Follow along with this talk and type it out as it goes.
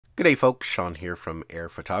G'day folks, Sean here from Air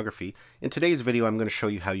Photography. In today's video I'm going to show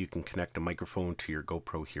you how you can connect a microphone to your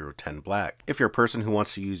GoPro Hero 10 Black. If you're a person who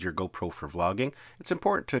wants to use your GoPro for vlogging, it's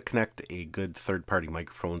important to connect a good third-party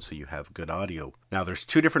microphone so you have good audio. Now there's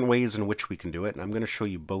two different ways in which we can do it, and I'm going to show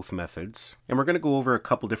you both methods. And we're going to go over a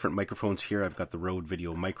couple different microphones here. I've got the Rode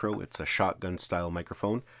Video Micro, it's a shotgun style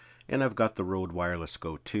microphone. And I've got the Rode Wireless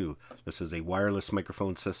Go 2. This is a wireless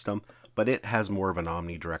microphone system, but it has more of an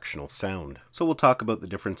omnidirectional sound. So we'll talk about the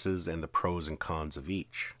differences and the pros and cons of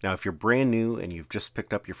each. Now if you're brand new and you've just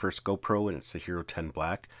picked up your first GoPro and it's the Hero 10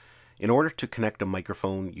 Black, in order to connect a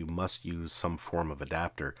microphone you must use some form of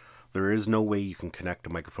adapter. There is no way you can connect a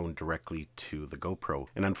microphone directly to the GoPro.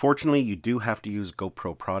 And unfortunately, you do have to use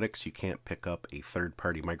GoPro products. You can't pick up a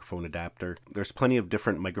third-party microphone adapter. There's plenty of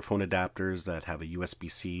different microphone adapters that have a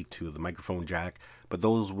USB-C to the microphone jack, but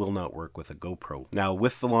those will not work with a GoPro. Now,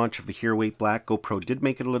 with the launch of the Hero 8 Black, GoPro did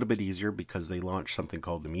make it a little bit easier because they launched something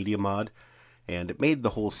called the Media Mod, and it made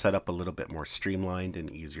the whole setup a little bit more streamlined and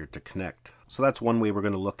easier to connect. So that's one way we're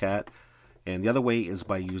going to look at. And the other way is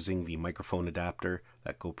by using the microphone adapter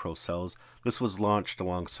that GoPro sells. This was launched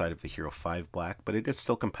alongside of the Hero 5 Black, but it is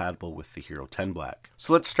still compatible with the Hero 10 Black.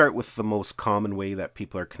 So let's start with the most common way that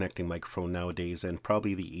people are connecting microphone nowadays, and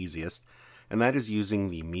probably the easiest, and that is using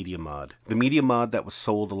the Media Mod. The Media Mod that was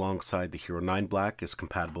sold alongside the Hero 9 Black is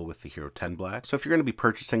compatible with the Hero 10 Black. So if you're going to be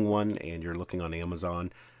purchasing one and you're looking on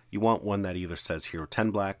Amazon, you want one that either says Hero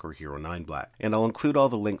 10 Black or Hero 9 Black. And I'll include all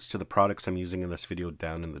the links to the products I'm using in this video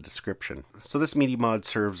down in the description. So this Media Mod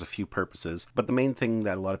serves a few purposes, but the main thing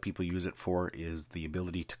that a lot of people use it for is the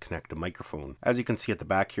ability to connect a microphone. As you can see at the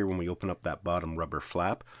back here, when we open up that bottom rubber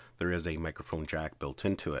flap, there is a microphone jack built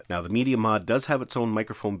into it. Now the Media Mod does have its own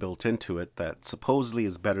microphone built into it that supposedly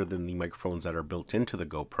is better than the microphones that are built into the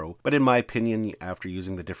GoPro, but in my opinion, after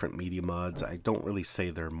using the different Media Mods, I don't really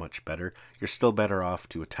say they're much better. You're still better off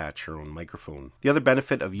to attach your own microphone. The other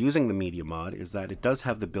benefit of using the Media Mod is that it does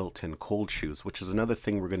have the built-in cold shoes, which is another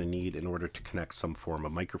thing we're going to need in order to connect some form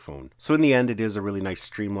of microphone. So in the end, it is a really nice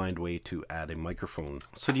streamlined way to add a microphone.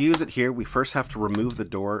 So to use it here, we first have to remove the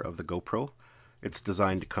door of the GoPro. It's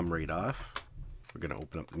designed to come right off. We're going to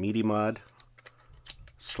open up the Media Mod,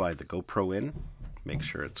 slide the GoPro in, make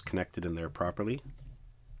sure it's connected in there properly.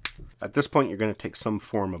 At this point, you're going to take some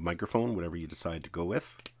form of microphone, whatever you decide to go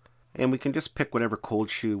with. And we can just pick whatever cold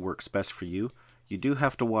shoe works best for you. You do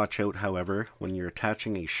have to watch out, however, when you're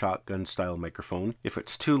attaching a shotgun style microphone. If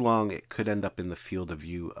it's too long, it could end up in the field of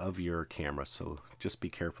view of your camera, so just be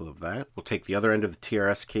careful of that. We'll take the other end of the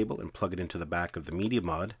TRS cable and plug it into the back of the Media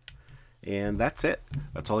Mod. And that's it.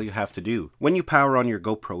 That's all you have to do. When you power on your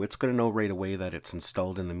GoPro, it's going to know right away that it's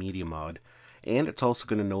installed in the Media Mod. And it's also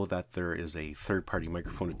going to know that there is a third-party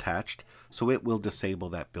microphone attached, so it will disable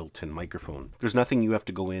that built-in microphone. There's nothing you have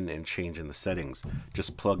to go in and change in the settings.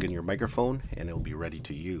 Just plug in your microphone and it'll be ready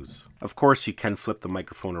to use. Of course, you can flip the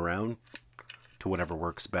microphone around to whatever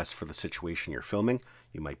works best for the situation you're filming.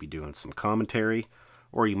 You might be doing some commentary,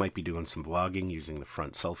 or you might be doing some vlogging using the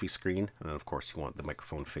front selfie screen, and then of course you want the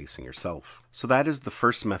microphone facing yourself. So that is the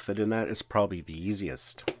first method, and that is probably the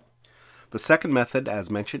easiest. The second method, as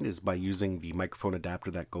mentioned, is by using the microphone adapter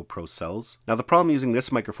that GoPro sells. Now the problem using this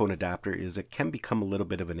microphone adapter is it can become a little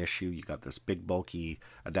bit of an issue. You got this big bulky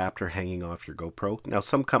adapter hanging off your GoPro. Now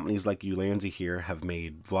some companies like Ulanzi here have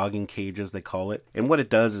made vlogging cages, they call it, and what it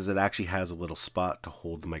does is it actually has a little spot to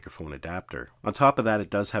hold the microphone adapter. On top of that, it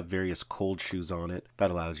does have various cold shoes on it that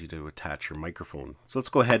allows you to attach your microphone. So let's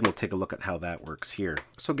go ahead and we'll take a look at how that works here.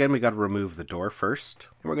 So again, we got to remove the door first,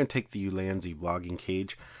 and we're going to take the Ulanzi vlogging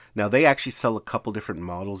cage. Now they actually sell a couple different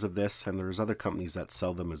models of this, and there's other companies that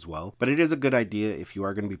sell them as well. But it is a good idea if you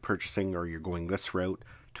are going to be purchasing or you're going this route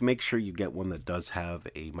to make sure you get one that does have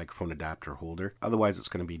a microphone adapter holder. Otherwise it's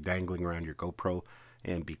going to be dangling around your GoPro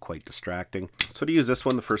and be quite distracting. So to use this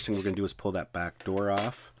one, the first thing we're going to do is pull that back door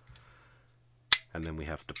off, and then we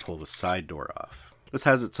have to pull the side door off. This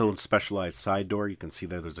has its own specialized side door. You can see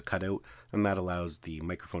there's a cutout, and that allows the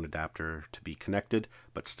microphone adapter to be connected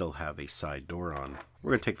but still have a side door on.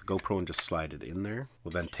 We're going to take the GoPro and just slide it in there.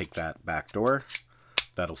 We'll then take that back door.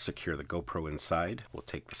 That'll secure the GoPro inside. We'll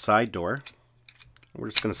take the side door. We're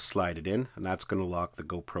just going to slide it in, and that's going to lock the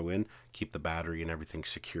GoPro in, keep the battery and everything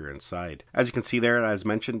secure inside. As you can see there, as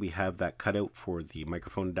mentioned, we have that cutout for the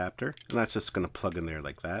microphone adapter, and that's just going to plug in there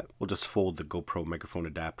like that. We'll just fold the GoPro microphone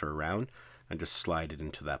adapter around and just slide it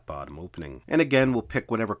into that bottom opening. And again, we'll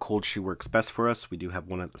pick whatever cold shoe works best for us. We do have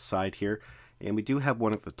one at the side here, and we do have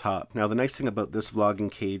one at the top. Now the nice thing about this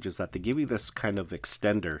vlogging cage is that they give you this kind of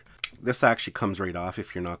extender. This actually comes right off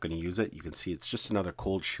if you're not going to use it. You can see it's just another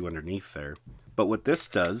cold shoe underneath there. But what this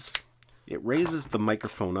does it raises the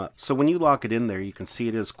microphone up. So when you lock it in there, you can see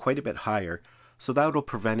it is quite a bit higher. So that will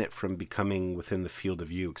prevent it from becoming within the field of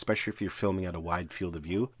view, especially if you're filming at a wide field of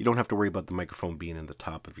view. You don't have to worry about the microphone being in the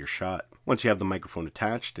top of your shot. Once you have the microphone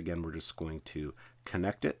attached, again, we're just going to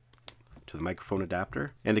connect it to the microphone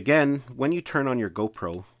adapter. And again, when you turn on your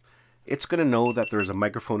GoPro, it's going to know that there's a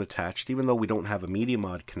microphone attached, even though we don't have a media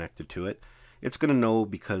mod connected to it. It's going to know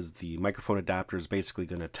because the microphone adapter is basically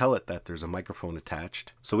going to tell it that there's a microphone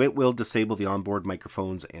attached. So it will disable the onboard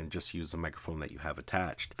microphones and just use the microphone that you have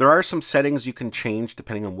attached. There are some settings you can change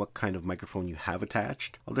depending on what kind of microphone you have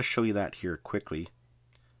attached. I'll just show you that here quickly.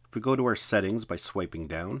 If we go to our settings by swiping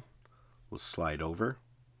down, we'll slide over.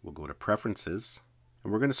 We'll go to preferences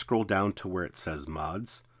and we're going to scroll down to where it says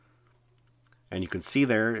mods. And you can see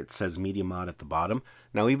there it says media mod at the bottom.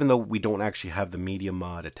 Now even though we don't actually have the media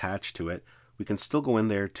mod attached to it, we can still go in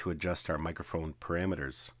there to adjust our microphone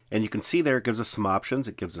parameters. And you can see there it gives us some options.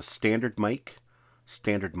 It gives us standard mic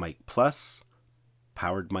plus,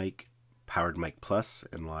 powered mic plus,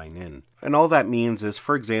 and line in. And all that means is,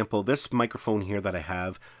 for example, this microphone here that I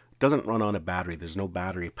have doesn't run on a battery. There's no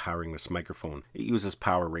battery powering this microphone. It uses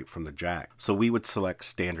power right from the jack. So we would select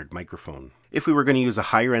standard microphone. If we were going to use a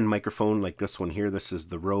higher end microphone like this one here, this is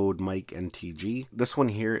the Rode Mic NTG. This one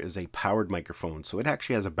here is a powered microphone. So it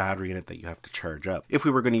actually has a battery in it that you have to charge up. If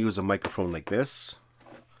we were going to use a microphone like this,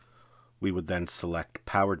 we would then select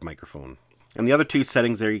powered microphone. And the other two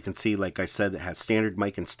settings there, you can see, like I said, it has standard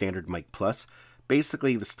mic and standard mic plus.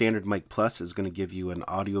 Basically, the standard mic plus is going to give you an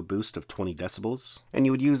audio boost of 20 decibels, and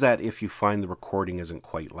you would use that if you find the recording isn't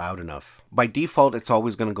quite loud enough. By default, it's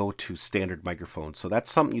always going to go to standard microphone, so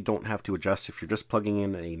that's something you don't have to adjust. If you're just plugging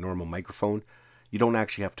in a normal microphone, you don't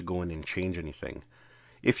actually have to go in and change anything.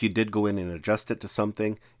 If you did go in and adjust it to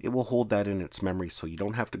something, it will hold that in its memory, so you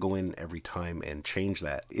don't have to go in every time and change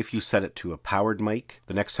that. If you set it to a powered mic,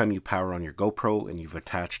 the next time you power on your GoPro and you've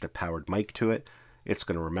attached a powered mic to it, it's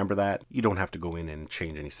going to remember that. You don't have to go in and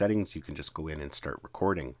change any settings. You can just go in and start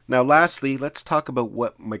recording. Now lastly, let's talk about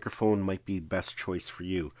what microphone might be best choice for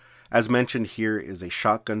you. As mentioned, here is a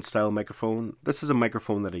shotgun style microphone. This is a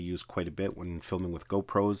microphone that I use quite a bit when filming with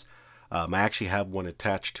GoPros. I actually have one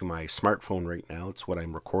attached to my smartphone right now. It's what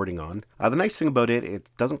I'm recording on. The nice thing about it,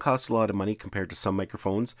 it doesn't cost a lot of money compared to some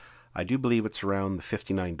microphones. I do believe it's around the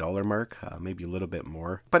 $59 mark, maybe a little bit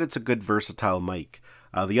more, but it's a good versatile mic.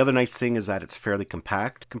 The other nice thing is that it's fairly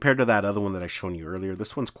compact. Compared to that other one that I shown you earlier,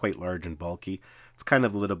 this one's quite large and bulky. It's kind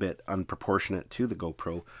of a little bit unproportionate to the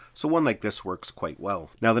GoPro, so one like this works quite well.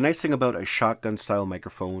 Now the nice thing about a shotgun style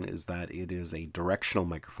microphone is that it is a directional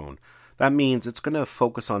microphone. That means it's going to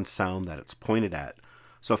focus on sound that it's pointed at.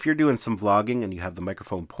 So if you're doing some vlogging and you have the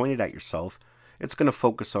microphone pointed at yourself, it's going to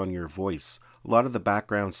focus on your voice. A lot of the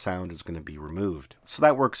background sound is going to be removed. So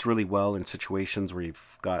that works really well in situations where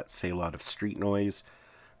you've got, say, a lot of street noise,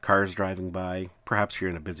 cars driving by, perhaps you're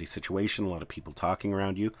in a busy situation, a lot of people talking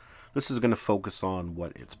around you. This is going to focus on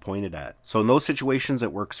what it's pointed at. So in those situations,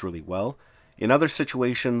 it works really well. In other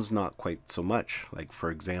situations, not quite so much. Like,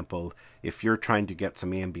 for example, if you're trying to get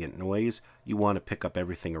some ambient noise, you want to pick up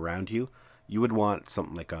everything around you, you would want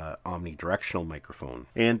something like a omnidirectional microphone.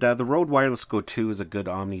 And the Rode Wireless Go 2 is a good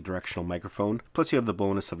omnidirectional microphone, plus you have the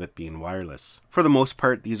bonus of it being wireless. For the most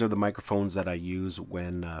part, these are the microphones that I use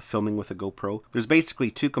when filming with a GoPro. There's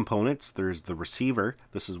basically two components. There's the receiver,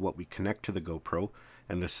 this is what we connect to the GoPro,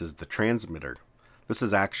 and this is the transmitter. This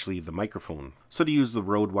is actually the microphone. So to use the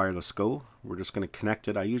Rode Wireless Go, we're just going to connect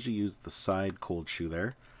it. I usually use the side cold shoe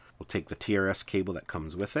there. We'll take the TRS cable that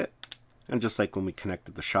comes with it. And just like when we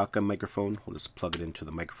connected the shotgun microphone, we'll just plug it into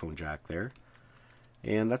the microphone jack there.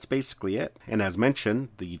 And that's basically it. And as mentioned,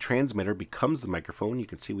 the transmitter becomes the microphone. You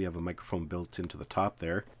can see we have a microphone built into the top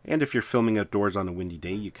there. And if you're filming outdoors on a windy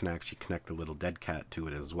day, you can actually connect a little dead cat to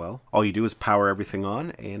it as well. All you do is power everything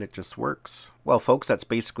on and it just works. Well folks, that's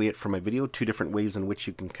basically it for my video. 2 different ways in which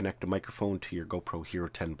you can connect a microphone to your GoPro Hero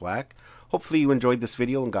 10 Black. Hopefully you enjoyed this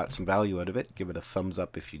video and got some value out of it. Give it a thumbs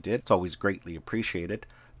up if you did. It's always greatly appreciated.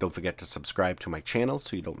 Don't forget to subscribe to my channel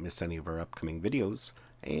so you don't miss any of our upcoming videos.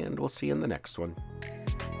 And we'll see you in the next one.